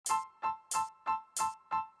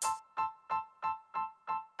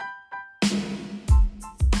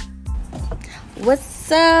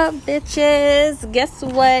What's up, bitches? Guess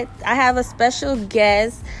what? I have a special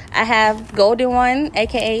guest. I have Golden One,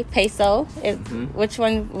 aka Peso. Which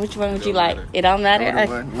one would you like? It don't matter. Golden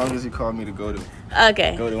One, as long as you call me the Golden.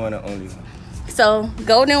 Okay. Golden One, the only one. So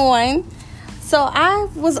Golden One. So I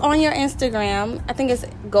was on your Instagram. I think it's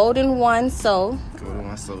Golden One So. Golden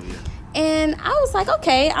One So, yeah. And I was like,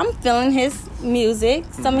 okay, I'm feeling his music,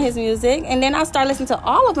 some of his music. And then I started listening to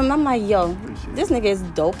all of them. I'm like, yo, this nigga is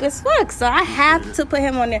dope as fuck. So I have to put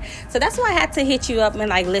him on there. So that's why I had to hit you up and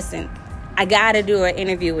like, listen, I got to do an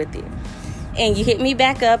interview with you. And you hit me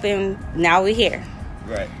back up and now we're here.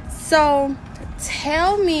 Right. So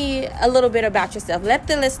tell me a little bit about yourself. Let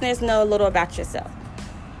the listeners know a little about yourself.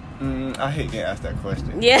 I hate getting asked that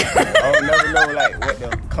question. Yeah. I don't never know like what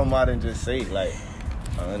to come out and just say. Like,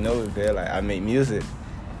 I know it's there. Like, I make music.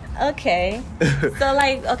 Okay. So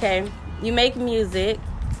like, okay, you make music.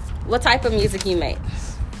 What type of music you make?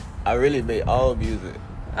 I really make all music.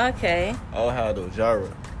 Okay. All how the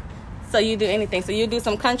genre. So you do anything. So you do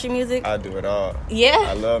some country music? I do it all. Yeah?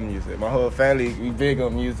 I love music. My whole family, we big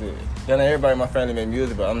on music. Then everybody in my family make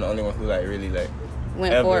music, but I'm the only one who like really like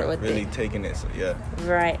went ever forward with really it. taking it. So yeah.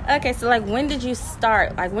 Right. Okay. So like, when did you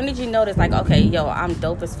start? Like, when did you notice? Like, okay, yo, I'm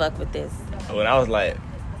dope as fuck with this. When I was like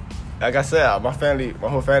I said, my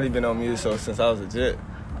whole family been on music so since I was legit.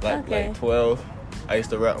 Like 12. I used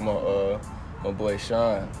to rap my boy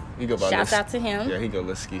Sean. He go by Shouts out to him. Yeah, he go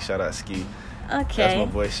Lil Ski. Shout out Ski. Okay. That's my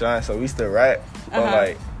boy Sean. So we used to rap, but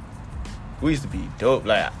like we used to be dope.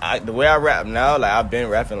 Like the way I rap now, like I've been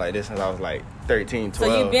rapping like this since I was like 13,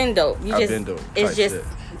 12. So you've been dope. I've been dope. It's just shit.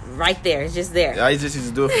 right there. It's just there. I just used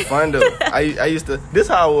to do it for fun though. I used to. This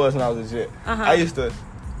how I was when I was legit.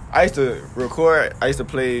 I used to record. I used to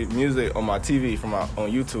play music on my TV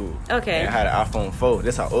on YouTube. Okay. And I had an iPhone 4.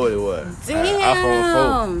 That's how old it was. Damn.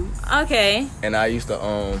 iPhone 4. Okay. And I used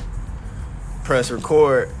to press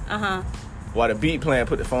record. While the beat playing,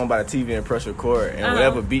 put the phone by the TV and press record. And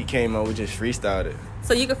whatever beat came on, we just freestyled it.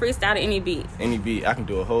 So you can freestyle to any beat? Any beat. I can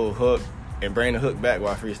do a whole hook and bring the hook back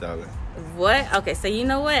while freestyling. What? Okay, so you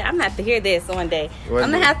know what? I'm gonna have to hear this one day.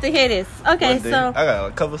 I'm gonna have to hear this. Okay, so I got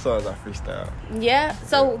a couple songs I freestyle. Yeah,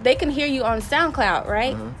 so they can hear you on SoundCloud,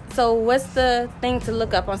 right? So what's the thing to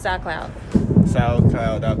look up on SoundCloud?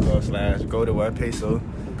 SoundCloud.com/Golden One Peso.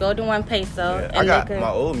 Golden One Peso. Yeah, I got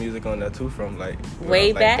my old music on there too from like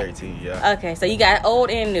way back. 13, yeah. Okay, so you got old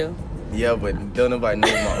and new. Yeah, but don't nobody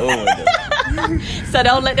know my old one though. So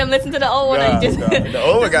don't let them listen to the old one. The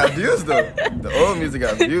old one got views though. The old music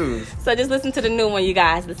got views. So just listen to the new one, you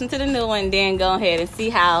guys. Listen to the new one, then go ahead and see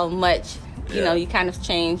how much you know you kind of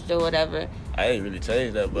changed or whatever. I ain't really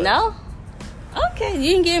changed that, but no. Okay,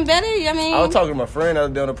 you ain't getting better. I mean, I was talking to my friend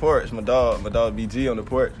out there on the porch. My dog BG on the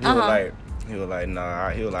porch. He was like, nah.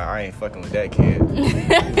 He was like, I ain't fucking with that kid. He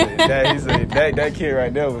said, that kid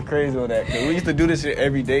right there was crazy on that. Cause we used to do this shit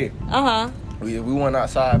every day. We went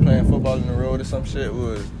outside playing football in the road or some shit. We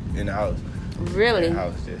was in the house. Really? In the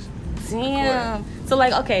house, just. Damn. So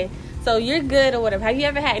like, okay, so you're good or whatever. Have you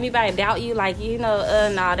ever had anybody doubt you? Like,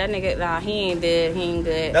 nah, that nigga, nah, he ain't good. He ain't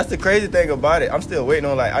good. That's the crazy thing about it. I'm still waiting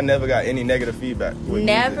on I never got any negative feedback.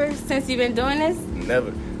 Never music. Since you've been doing this?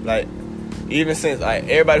 Never. Even since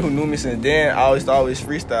everybody who knew me since then, I always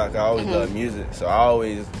freestyle. Cause I always loved music, so I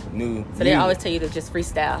always knew. So they always tell you to just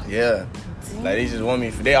freestyle. Yeah, they just want me.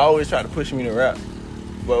 They always try to push me to rap.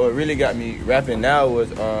 But what really got me rapping now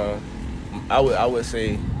was I would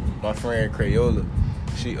say my friend Crayola.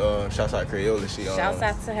 She shouts out Crayola. Shouts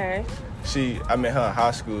out to her. I met her in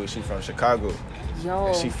high school. She from Chicago.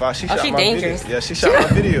 Yo. She shot she my dangerous. video. Yeah, she shot my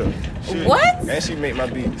video. What? And she make my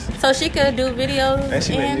beats. So she could do videos. And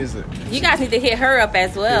she make music. You guys need to hit her up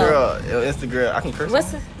as well. Girl, Instagram. I can curse.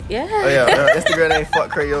 Yeah. Oh yeah, Instagram name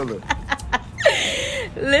fuck Crayola.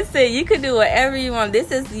 Listen, you can do whatever you want.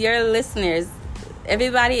 This is your listeners.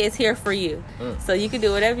 Everybody is here for you. So you can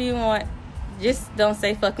do whatever you want. Just don't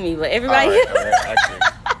say fuck me. But everybody, all right,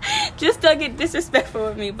 just don't get disrespectful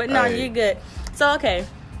with me. But no, you're good. So okay.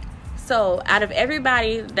 So out of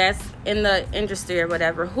everybody that's in the industry or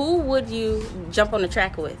whatever, who would you jump on the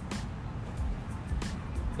track with?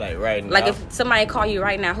 Like right now. Like if somebody call you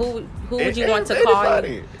right now, who would you want to call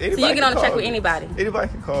you? So you get on the track with anybody. Anybody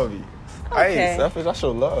can call me. Okay. I ain't selfish. I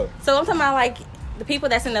show love. So I'm talking about like the people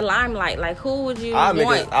that's in the limelight. Like who would you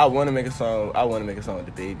want? I want to make a song. I want to make a song with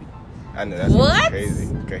the baby. I know that's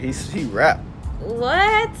crazy. Cause he rap.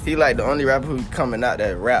 What? He like the only rapper who coming out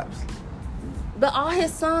that raps. But all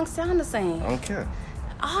his songs sound the same. I don't care.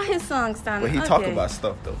 All his songs sound. But he talk about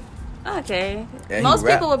stuff though. Okay. And most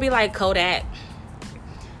people would be like Kodak.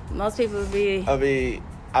 Most people would be. I mean,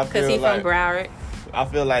 I feel because he's from Broward. I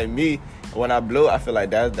feel like me when I blow, I feel like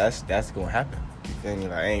that's gonna happen. You feel me?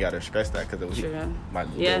 Like, I ain't got to stress that because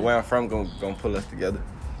Yeah. where I'm from gonna pull us together.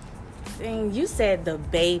 And you said the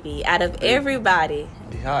baby. Out of everybody,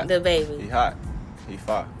 He hot. the baby. He hot. He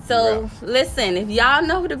fire. So, listen, if y'all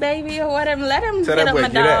know the baby or whatever, let him Tell hit that up boy my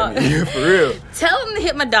get dog. at me. For real. Tell him to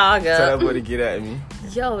hit my dog up. Tell that boy to get at me.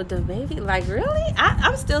 Yo, the baby, like, really?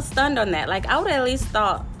 I'm still stunned on that. Like, I would at least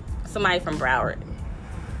thought somebody from Broward.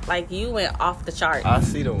 Like, you went off the chart. I'll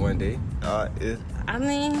see them one day. I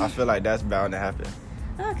mean, I feel like that's bound to happen.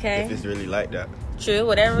 okay. If it's really like that. True.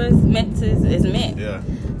 Whatever is meant to is meant. Yeah.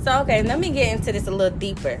 So, okay, let me get into this a little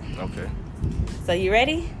deeper. Okay. So, you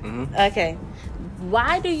ready? Mm-hmm. Okay.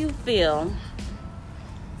 Why do you feel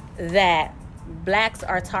that blacks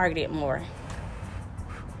are targeted more?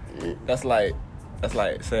 That's like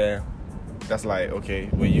saying, okay,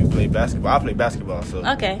 when you play basketball, I play basketball, so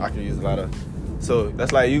Okay. I can use a lot of. So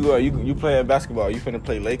that's like you playing basketball, you finna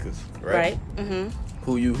play Lakers, right? Right. Mm-hmm.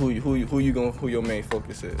 Who your main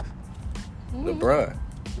focus is? LeBron.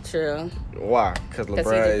 True. Why? Because he the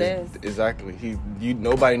LeBron best. is exactly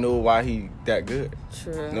nobody knows why he that good.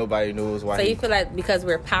 True. Nobody knows why. So you feel like because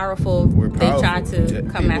we're powerful, We're powerful. they try to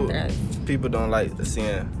Yeah, come after us. People don't like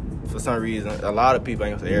seeing, for some reason, a lot of people, I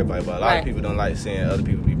ain't gonna say everybody, but a lot of people don't like seeing other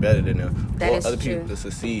people be better than them. That or is other true. people to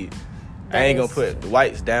succeed. That I ain't is gonna put the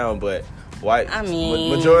whites down, but whites, I mean,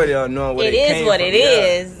 majority of them knowing where it they is came what from. it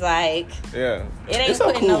is. Like, Yeah. it ain't It's some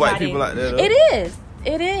putting cool white nobody- people like that, though.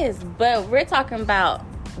 It is. But we're talking about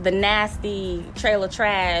the nasty trailer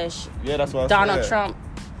trash Yeah, that's what I Donald said. Trump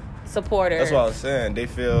supporter. That's what I was saying. They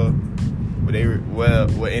feel,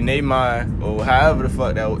 well, in their mind, or however the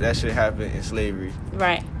fuck that shit happened in slavery,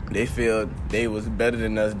 Right. they feel they was better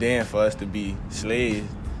than us then for us to be slaves.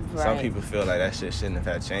 Some Right. people feel like that shit shouldn't have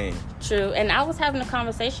had changed. True. And I was having a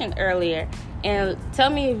conversation earlier, and tell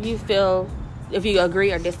me if you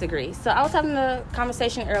agree or disagree. So I was having a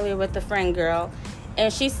conversation earlier with a friend girl,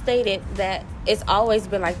 and she stated that it's always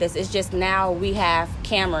been like this. It's just now we have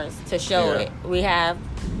cameras to show Yeah. it. We have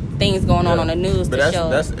things going on the news but to show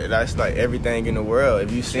it. that's like everything in the world.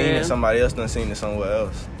 If you seen True. it, somebody else done seen it somewhere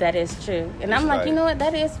else. That is true. And It's I'm like, like- you know what?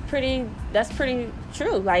 That's pretty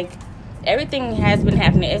true. Like, everything has been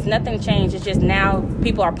happening. It's nothing changed. It's just now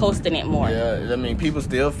people are posting it more. Yeah, I mean, people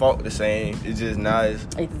still fought the same. It's just now it's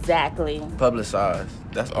Exactly. publicized.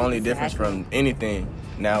 That's the only difference Exactly. from anything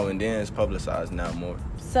now and then. It's publicized now more.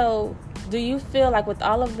 So, do you feel like with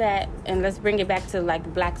all of that, and let's bring it back to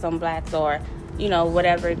like blacks on blacks or,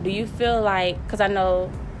 whatever, do you feel like, because I know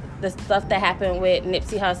the stuff that happened with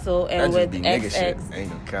Nipsey Hussle That and just with be nigga shit. XX, Ain't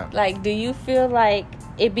gonna count. like, do you feel like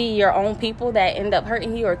it be your own people that end up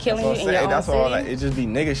hurting you or killing you in your own That's city? all. Like, it just be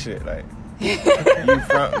nigga shit. Like you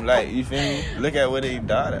from, like, you feel me? Look at where they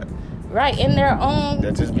died at. Right, in their own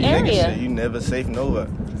That just be nigga area. shit. You never safe nowhere.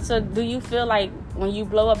 So do you feel like when you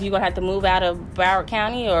blow up, you're going to have to move out of Broward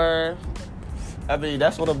County or, I mean,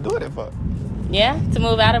 that's what I'm doing it for. yeah, to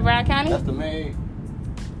move out of Broward County?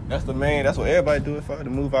 That's what everybody do it for, to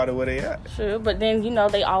move out of where they at. True, but then,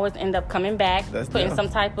 they always end up coming back, That's putting them. some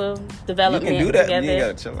type of You development can do that, together. but you ain't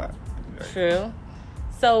gotta chill out. True.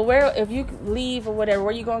 So if you leave or whatever,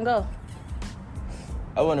 where you going to go?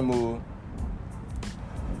 I want to move,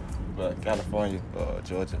 but California or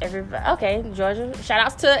Georgia. Okay, Georgia. Shout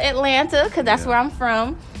outs to Atlanta, because that's Yeah. where I'm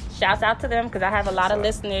from. Shouts out to them, because I have a lot of Shout out.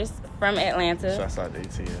 listeners from Atlanta. Shouts out to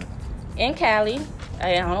ATL. In Cali.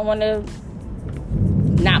 I don't want to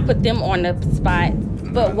not put them on the spot.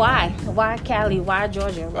 But why? Why Cali? Why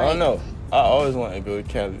Georgia? I don't know. I always want to go to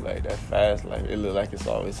Cali, like that fast. Like, it look like it's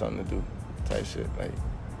always something to do, type shit. Like,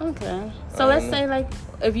 Okay. So I let's don't know. say, like,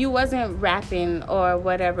 if you wasn't rapping or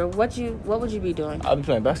whatever, what would you be doing? I'll be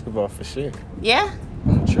playing basketball for sure. Yeah?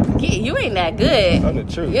 I'm the truth. Yeah, you ain't that good. I'm the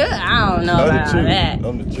truth. Yeah, I don't know I'm about the truth. that.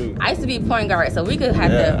 I'm the truth. I used to be point guard, so we could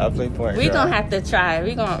have Yeah, I to. play point We guard. gonna have to try.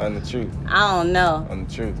 We gonna. I'm the truth. I don't know. I'm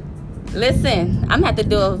the truth. Listen, I'm gonna have to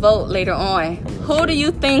do a vote later on. Who do you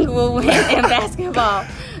think will win in basketball?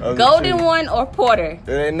 I'm the Golden truth. One or Porter?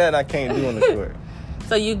 There ain't nothing I can't do on the court.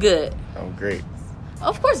 So you good? I'm great.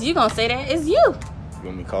 Of course you gonna say that. It's you. You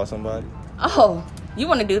want me to call somebody? Oh, you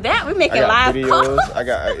want to do that? We I making got live videos. calls.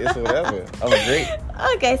 It's whatever. I'm great.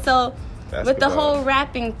 Okay, so with the Basketball. whole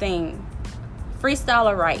rapping thing, freestyle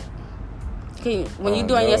or write? When you Oh,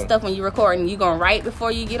 doing your no. stuff, when you recording, you gonna write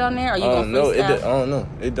before you get on there, or you I gonna don't know. freestyle? I don't know.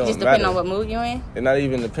 It don't Just matter. depending on what mood you in. It not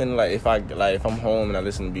even depending. Like, if I'm home and I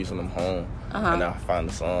listen to beats when I'm home, Uh-huh. and I find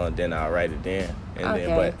a song, then I'll write it then. And Okay.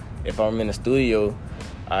 then, but if I'm in the studio,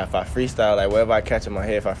 if I freestyle, like whatever I catch in my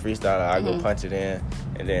head, if I freestyle, I go punch it in,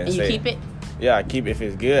 and then And you keep it? Yeah, I keep. If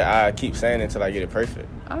it's good, I keep saying it until I get it perfect,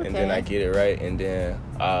 and then Okay. I get it right, and then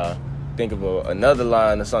I think of another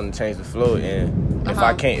line or something to change the flow, and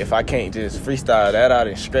If I can't just freestyle that out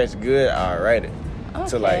and scratch good, I'll write it.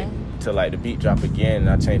 Okay. Till like the beat drop again, and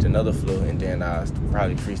I change another flow, and then I'll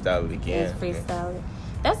probably freestyle it again. Just freestyle it.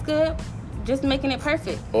 That's good. Just making it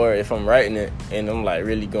perfect. Or if I'm writing it and I'm like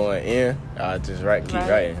really going in, I'll just keep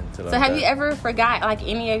writing. So have you ever forgot like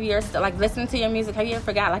any of your like listening to your music? Have you ever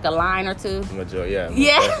forgot like a line or two? Yeah.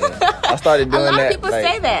 I started doing that. A lot of people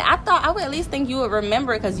say that. I would at least think you would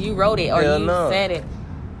remember it because you wrote it or said it.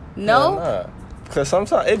 No. Cause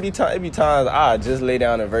sometimes it be times I just lay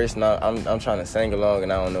down a verse and I'm trying to sing along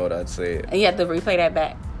and I don't know what I'd say. And you have to replay that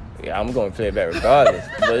back. Yeah, I'm gonna play it back regardless.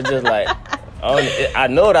 But it's just like I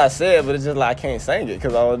know what I said, but it's just like I can't sing it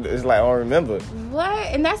because it's like I don't remember. What?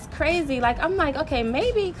 And that's crazy. Like I'm like, okay,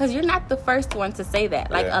 maybe because you're not the first one to say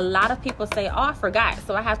that. Like a lot of people say, oh, I forgot,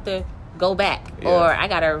 so I have to go back or I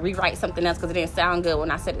gotta rewrite something else because it didn't sound good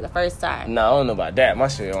when I said it the first time. No, I don't know about that. My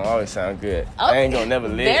shit don't always sound good. Okay. I ain't gonna never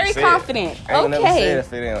live. Very confident. I ain't gonna never say it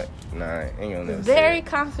if it ain't. Nah, I ain't gonna never say it. Very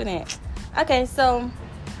confident. Okay, so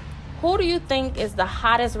who do you think is the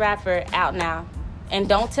hottest rapper out now? And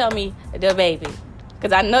don't tell me DaBaby,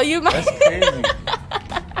 because I know you might. That's crazy.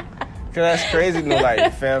 Cause that's crazy. No,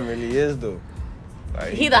 like fam really is though.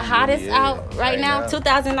 Like, he the hottest really out right now.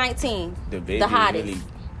 2019. DaBaby the hottest. Really,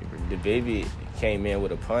 DaBaby came in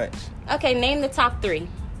with a punch. Okay, name the top 3.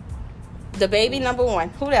 DaBaby number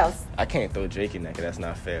 1. Who else? I can't throw Drake in there because that's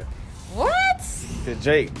not fair. What? Cause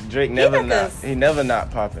Drake never not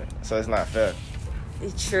popping, so it's not fair.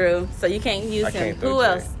 It's true. So you can't use him. Who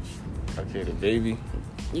else? Okay, DaBaby.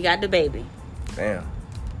 You got DaBaby. Damn.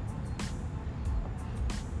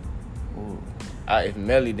 Ooh. If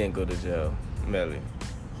Melly didn't go to jail, Melly.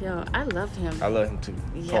 Yo, I love him. I love him too.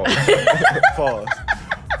 Yeah. Pause.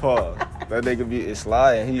 That nigga is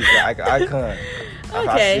sliding. He's like an icon. Okay.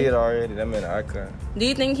 I see it already. That man an icon. Do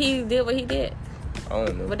you think he did what he did? I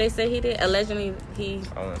don't know. What they say he did? Allegedly, he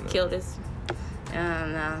killed his. I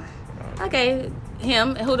don't know. Okay,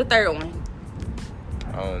 him. Who the third one?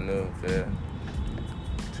 I don't know, fair.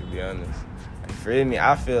 To be honest, for me,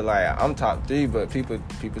 I feel like I'm top 3, but people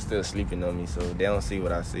still sleeping on me, so they don't see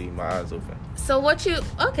what I see. My eyes open. So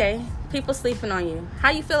people sleeping on you. How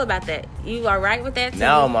you feel about that? You all right with that?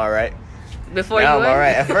 Now I'm all right. Before now you I'm all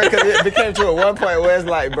right. At first, because it became to one point where it's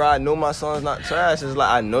like, bro, I know my song's not trash. It's like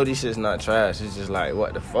I know this shit's not trash. It's just like,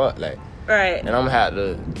 what the fuck, like. Right. And I'm gonna have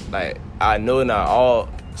to like, I know not all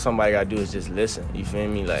somebody gotta do is just listen. You feel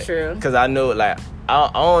me? Like, true. Because I know like I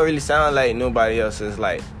don't really sound like nobody else. It's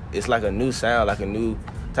like a new sound, like a new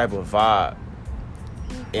type of vibe,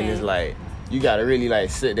 and it's like you gotta really like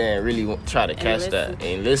sit there and really try to catch that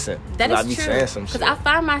and listen. That is I be true. saying some shit. Because I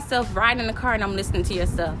find myself riding in the car and I'm listening to your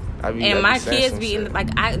stuff, and my kids be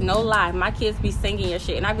like, no lie, my kids be singing your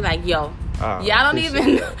shit, and I be like, yo. Y'all don't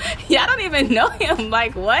even know him.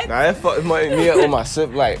 Like what? Nah, it fucked me up with my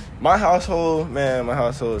sip. Like my household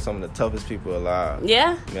is some of the toughest people alive.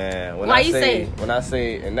 Yeah. Man, when Why I you say say? When I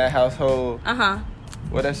say in that household,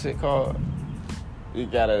 what that shit called? You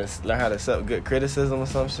gotta learn how to accept good criticism or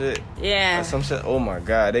some shit. Yeah. Or some shit. Oh my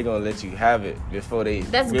God, they gonna let you have it before they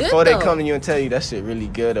come to you and tell you that shit really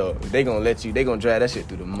good, or they gonna drag that shit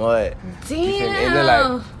through the mud.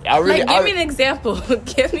 Damn. And then give me an example.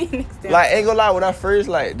 Give me an example. Like, ain't gonna lie, when I first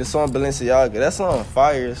like the song Balenciaga, that song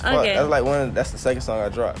fire as fuck. Okay. That's like that's the second song I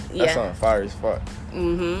dropped. That song fire as fuck.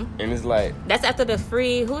 Mm-hmm. And it's like that's after the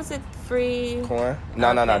free. Who is it? Free Corn?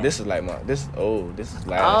 No. This is like this is last year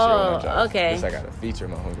when I dropped. Okay. This I got a feature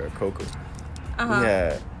my homegirl Coco.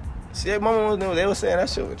 Yeah. See, my mom they was saying that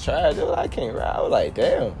shit was trash. They was like, I can't rap. I was like,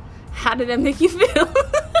 damn. How did that make you feel?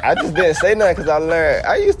 I just didn't say nothing because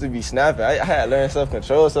I used to be snapping. I had learned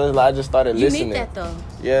self-control, so it's like I just started listening. You need that though.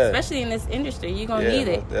 Yeah. Especially in this industry, you're going to need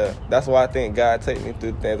it. Yeah. That's why I think God take me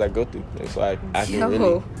through things I go through. So I can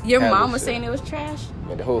really your mom was saying it was trash?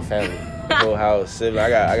 Man, the whole family. The whole house. Sibling.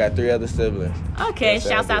 I got 3 other siblings. Okay,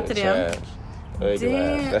 shouts out to them.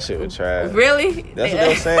 Damn. That shit was trash. Really? That's what they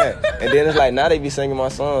were saying. And then it's like, now they be singing my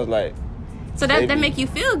songs like. So that make you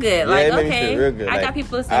feel good. Yeah, like, it made okay, me feel real good. I like, got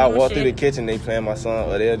people singing I my walk shit. through the kitchen, they playing my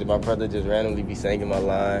song, or my brother just randomly be singing my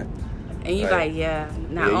line. And you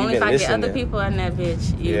only if I get other people in that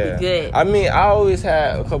bitch, you'll be good. I mean, I always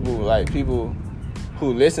had a couple like people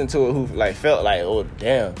who listened to it who like felt like, oh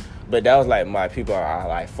damn. But that was like my people I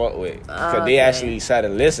like fuck with, cause they actually sat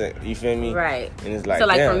and listened. You feel me? Right. And it's like, so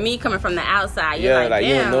like damn. for me coming from the outside, you're like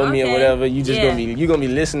you don't know me or whatever. You just gonna be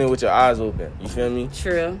listening with your eyes open. You feel me?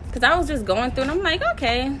 True. Cause I was just going through and I'm like,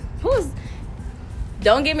 okay,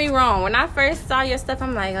 don't get me wrong. When I first saw your stuff,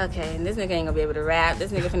 I'm like, okay, this nigga ain't gonna be able to rap.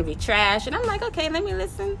 This nigga finna be trash. And I'm like, okay, let me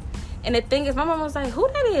listen. And the thing is, my mom was like, who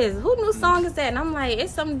that is? Who new song is that? And I'm like,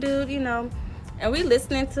 it's some dude, and we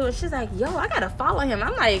listening to it. She's like, yo, I gotta follow him.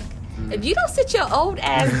 I'm like, if you don't sit your old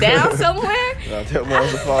ass down somewhere, I'll tell mom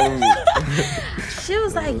to follow me. She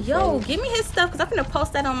was like, yo, give me his stuff, because I'm gonna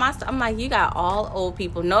post that on my stuff. I'm like, you got all old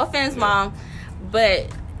people. No offense, Mom, but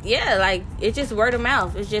yeah, like, it's just word of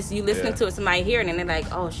mouth. It's just you listening to it, somebody hearing it, and they're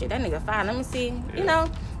like, oh shit, that nigga fine. Let me see. You know,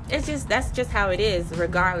 it's just, that's just how it is.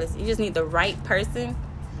 Regardless, you just need the right person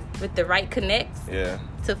with the right connects. Yeah.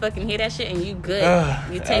 To fucking hear that shit, and you good.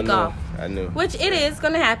 You take off. I knew. Which it is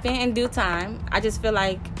gonna happen in due time. I just feel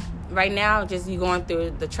like right now, just you going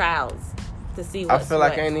through the trials to see what's I feel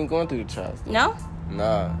like I ain't even going through the trials. No?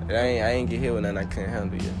 Nah, I ain't get hit with nothing I couldn't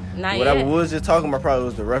handle yet. Not what yet. I was just talking about probably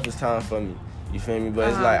was the roughest time for me. You feel me? But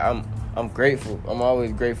it's like I'm grateful. I'm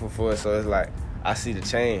always grateful for it. So it's like I see the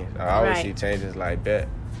change. I always see changes like that.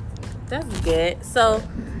 That's good. So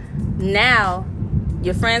now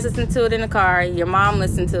your friends listen to it in the car. Your mom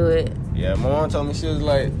listened to it. Yeah, my mom told me, she was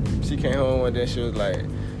like, she came home one day, she was like,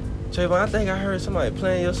 Trayvon, I think I heard somebody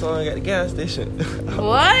playing your song at the gas station.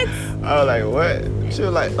 What? I was like, what? She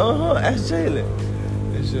was like, ask Jalen.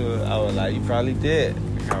 And I was like, you probably did.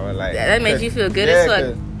 I was like, that made you feel good as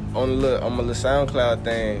fuck. On my little SoundCloud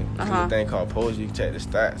thing, there's a thing called Pose. You can check the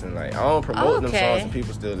stats, and like I don't promote them songs, and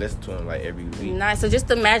people still listen to them like every week. Nice. So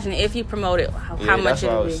just imagine if you promote it, how much it would be. That's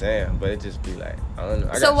what I was saying, but it just be like, I don't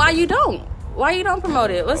know. So why you don't? Why you don't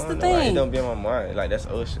promote it? What's the thing? It don't be in my mind. Like that's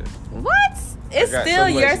old shit. What? It's still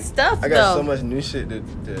your stuff, though. I got so much new shit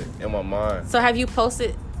in my mind. So have you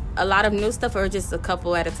posted a lot of new stuff, or just a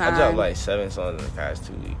couple at a time? I dropped like 7 songs in the past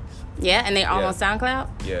 2 weeks. Yeah, and they all on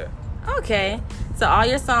SoundCloud? Yeah. Okay. So all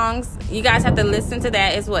your songs, you guys have to listen to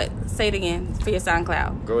that. Is what? Say it again for your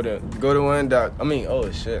SoundCloud. Go to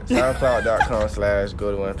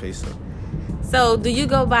SoundCloud.com/go-to-1peso. So do you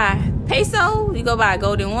go by Peso? You go by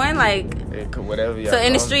Golden One? Like whatever you So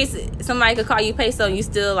in the streets, somebody could call you Peso and you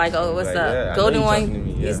still like, oh, what's up? Yeah, Golden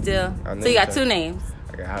One, you still. So you got 2 names.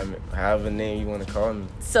 I got however name you want to call me.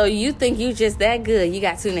 So you think you just that good? You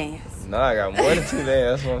got 2 names. No, I got more than 2 names.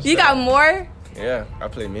 That's what I'm saying. You got more? Yeah, I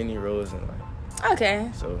play many roles in life. Okay.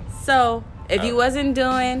 So if you wasn't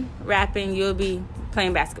doing rapping, you'll be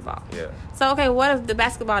playing basketball. Yeah. So okay, what if the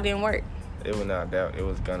basketball didn't work? It would not doubt. It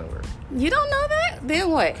was gonna work. You don't know that? Then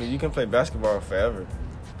what? Cause you can play basketball forever.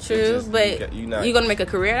 True, but you gonna make a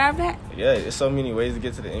career out of that? Yeah, there's so many ways to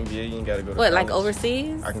get to the NBA. You ain't gotta go to college. Like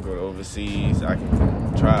overseas? I can go to overseas. I can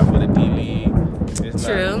try for the D League.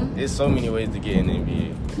 There's so many ways to get in the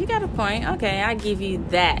NBA. You got a point. Okay, I give you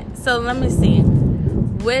that. So let me see.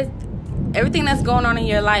 With everything that's going on in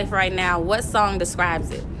your life right now, what song describes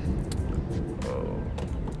it?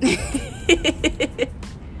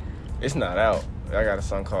 It's not out. I got a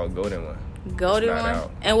song called Golden One. Golden One? Out.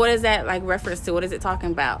 And what is that like reference to? What is it talking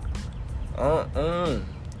about? I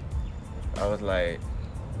was like,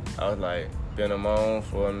 been on my own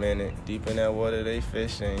for a minute. Deep in that water, they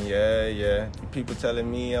fishing. Yeah. People telling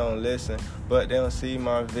me I don't listen, but they don't see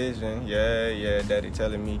my vision. Yeah. Daddy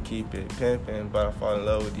telling me keep it pimping, but I fall in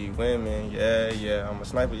love with these women. Yeah. I'm a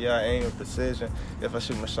sniper, I aim with precision. If I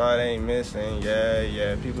shoot my shot, I ain't missing.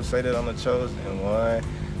 Yeah. People say that I'm the chosen one.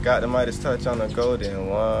 Got the Midas touch on the Golden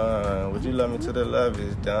One. Would you love me till the love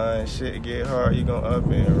is done? Shit get hard, you gon' up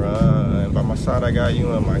and run. By my side, I got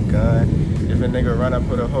you and my gun. If a nigga run, I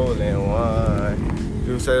put a hole in one.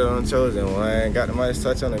 People say that I'm the chosen one. Got the Midas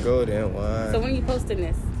touch on the Golden One. So when you posting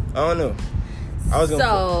this? I don't know. I'm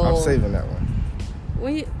saving that one.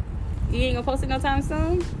 When you ain't gonna post it no time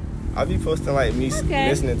soon? I'll be posting like me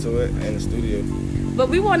listening to it in the studio. But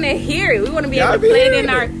we want to hear it. We want to be able to play it in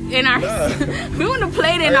our we want to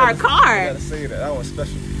play it in our car. I gotta say that. That was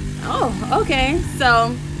special. Oh, okay.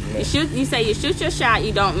 So you say you shoot your shot,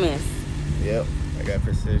 you don't miss. Yep, I got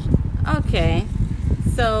precision. Okay.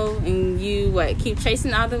 So and you keep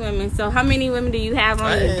chasing all the women. So how many women do you have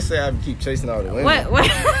on? I didn't say I keep chasing all the women. What?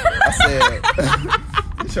 I said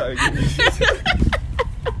you try to get me.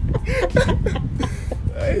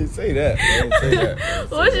 I didn't say that.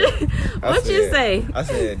 What you say? I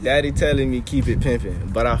said, Daddy telling me keep it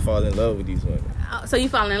pimping, but I fall in love with these women. So you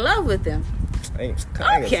fall in love with them? Okay.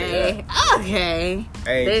 Okay.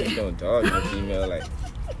 I ain't just gonna dog no female like.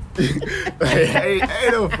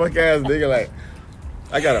 ain't no fuck ass nigga like.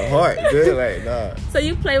 I got a heart, dude. Like nah. So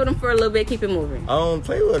you play with them for a little bit, keep it moving. I don't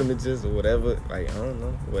play with them. It's just whatever. Like I don't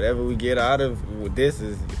know. Whatever we get out of this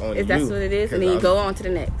is on you. If that's what it is, and then you go on to the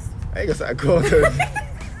next. I ain't gonna say I go on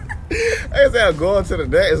to the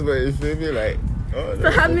next, but you feel me? Like,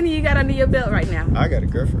 so how many you got under your belt right now? I got a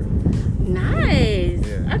girlfriend. Nice.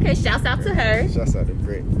 Yeah. Okay, shouts out to her. Shouts out to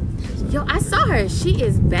Britt. Yo, I saw her. She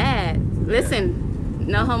is bad. Listen,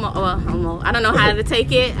 No homo. Well, homo. I don't know how to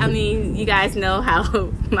take it. I mean, you guys know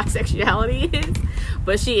how my sexuality is.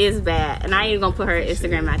 But she is bad. And I ain't gonna put her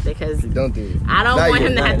Instagram out there because Don't do it. I don't want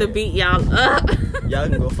him to have to beat y'all up. Y'all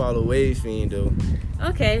can go follow Wave Fiend, though.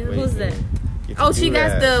 Okay, Wave who's Fiend. that? Oh, she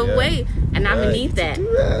got the wave. And I'm gonna need that.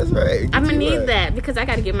 That's right. I'm gonna need that because I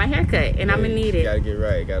gotta get my hair cut. And I'm gonna need it. You gotta get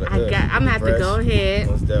right. I'm gonna have to go ahead.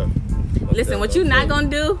 Listen, what you not gonna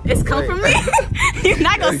do is come for me. You're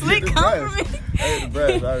not gonna slick come for me. Hey, the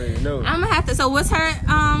breast, I already know. I'm gonna have to. So what's her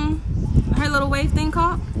little wave thing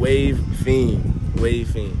called? Wave Fiend. Wave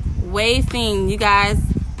Fiend. Wave Fiend, you guys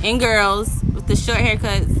and girls with the short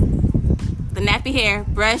haircuts, the nappy hair,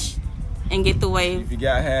 brush, and get the wave. If you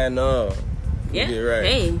got hair no, yeah, get right.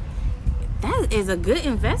 Hey, that is a good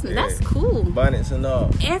investment. Yeah. That's cool. Bonnets and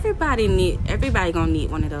all. Everybody gonna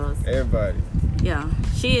need one of those. Everybody. Yeah,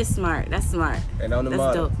 she is smart. That's smart. And on the That's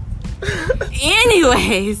model. dope.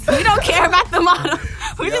 Anyways, we don't care about the model.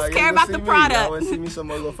 We just care about the product. Y'all want to see me some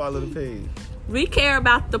more, go follow the page. We care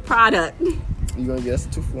about the product. You gonna get us a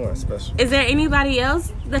 2-for-1 special. Is there anybody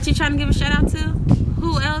else that you're trying to give a shout out to?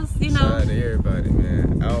 Who else, you know? Shout out to everybody,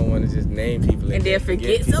 man. I don't want to just name people and then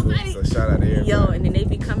forget people, somebody. So shout out to everybody. Yo, and then they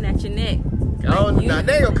be coming at your neck. Nah, they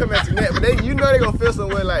ain't gonna come at your neck, but they gonna feel some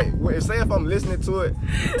way. Like, if I'm listening to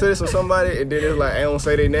this with somebody, and then it's like I don't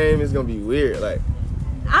say their name, it's gonna be weird. Like,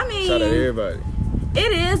 I mean, shout out to everybody.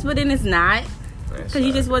 It is, but then it's not. Because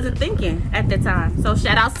you just wasn't thinking at the time. So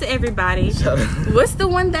shout outs to everybody. Shout out. What's the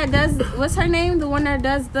one that does, what's her name? The one that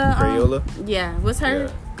does the... Crayola? Yeah, what's her?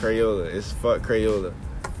 Yeah, Crayola. It's fuck Crayola.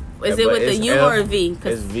 Is it with a U or a V?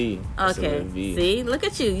 It's V. Okay. It's V. See? Look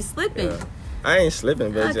at you. You slipping. Yeah. I ain't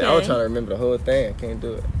slipping, but I was trying to remember the whole thing. I can't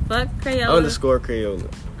do it. Fuck Crayola.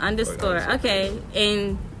 Crayola. Okay.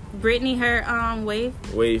 And Brittany, her wave?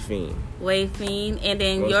 Wave Fiend. Wave Fiend. And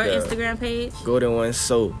then What's your that? Instagram page? Golden One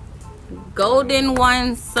Soul. Golden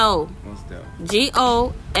One Soul. What's that?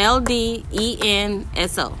 GOLDENSO.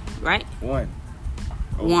 Right? One.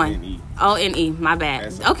 O-N-E. O-N-E. My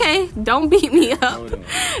bad. Okay. Don't beat me up.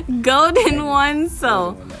 Golden One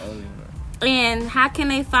Soul. And how can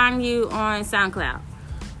they find you on SoundCloud?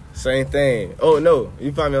 Same thing. Oh no,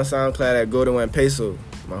 you find me on SoundCloud at Golden One Peso.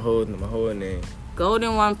 My whole name.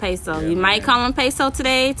 Golden One Peso. Yeah, you might call him Peso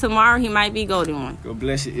today. Tomorrow he might be Golden One. Go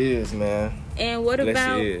bless your ears, man. And what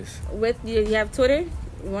about with you have Twitter?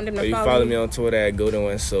 You want them to you follow me on Twitter at Golden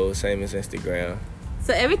One Soul, same as Instagram.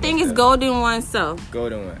 So everything is Golden One Soul.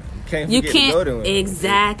 Golden One. You can't the Golden One.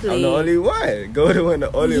 Exactly. I'm the only one. Golden One,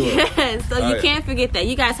 the only one. Yes. So you can't forget that.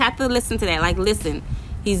 You guys have to listen to that. Like, listen.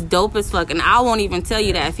 He's dope as fuck, and I won't even tell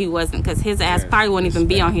you that if he wasn't, because his ass probably wouldn't even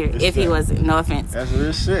be on here if he wasn't. No offense. That's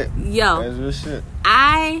real shit. Yo, that's real shit.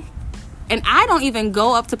 I don't even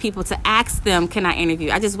go up to people to ask them, can I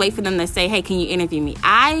interview? I just wait for them to say, hey, can you interview me?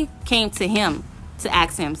 I came to him to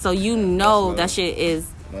ask him, so you know that shit is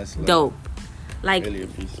dope. Like, really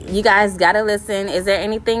you guys gotta listen. Is there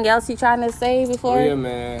anything else you trying to say before? Oh, yeah,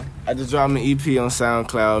 man. I just dropped an EP on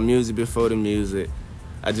SoundCloud, Music Before the Music.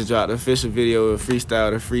 I just dropped the official video of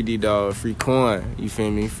Freestyle, the Free D-Dog, Free Coin. You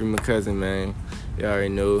feel me? Free my cousin, man. You already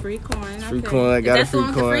know. Free Coin, Free Coin, got a free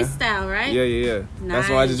coin. Freestyle, right? Yeah. Nice. That's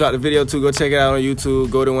why I just dropped the video too. Go check it out on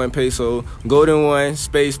YouTube. Golden One Peso. Golden One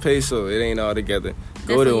space Peso. It ain't all together.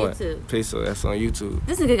 Golden One Peso. That's on YouTube.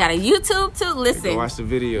 This nigga got a YouTube too. Listen. Watch the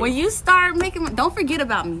video. When you start making, don't forget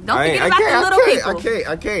about me. Don't forget about the little people.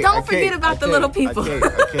 I can't. Don't forget about the little people.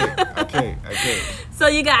 I can't. So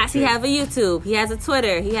you guys, he have a YouTube, he has a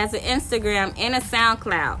Twitter, he has an Instagram, and a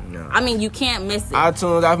SoundCloud. No. I mean, you can't miss it.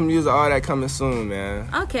 iTunes, Apple Music, all that coming soon, man.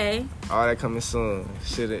 Okay. All that coming soon.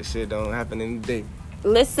 Shit don't happen in the day.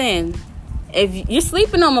 Listen, if you're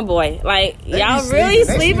sleeping on my boy, like y'all really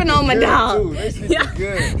sleeping on my dog.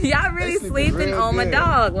 Y'all really sleeping on my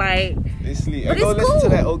dog, like. They sleep. And go listen to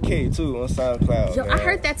that OK too on SoundCloud. Yo, man. I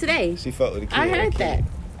heard that today. She fucked with the kid. I heard that.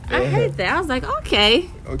 I heard that. I was like, okay,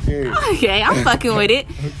 I'm fucking with it.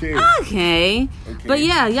 Okay. But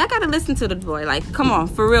yeah, y'all gotta listen to the boy. Like, come on,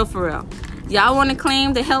 for real. Y'all want to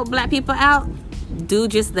claim to help black people out? Do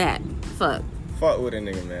just that. Fuck with a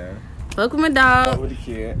nigga, man. Fuck with my dog. Fuck with the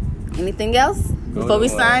kid. Anything else before we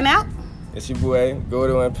sign out? It's your boy,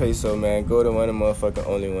 Golden One Peso, man. Golden One, the motherfucking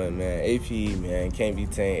only one, man. AP, man. Can't be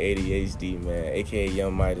tamed. ADHD, man. AKA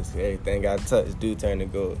Young Midas. Everything I touch, do turn to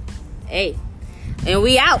gold. Hey. And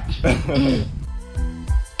we out.